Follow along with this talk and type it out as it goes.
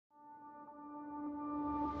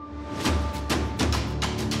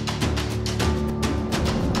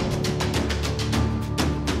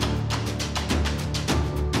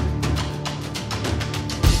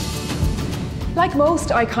Like most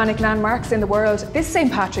iconic landmarks in the world, this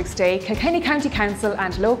St Patrick's Day, Kilkenny County Council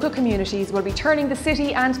and local communities will be turning the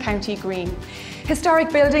city and county green.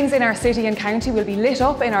 Historic buildings in our city and county will be lit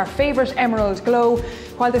up in our favourite emerald glow,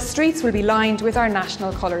 while the streets will be lined with our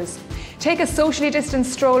national colours. Take a socially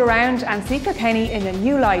distanced stroll around and see Kilkenny in a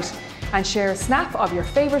new light, and share a snap of your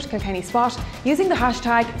favourite Kilkenny spot using the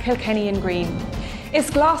hashtag #KilkennyInGreen. Is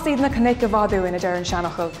glasíd na cnic a bhadú in a deir an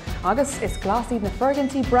seanachil, agus is glasíd na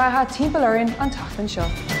fergantí bratha timpeall oireann an tachlann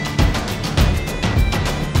seo.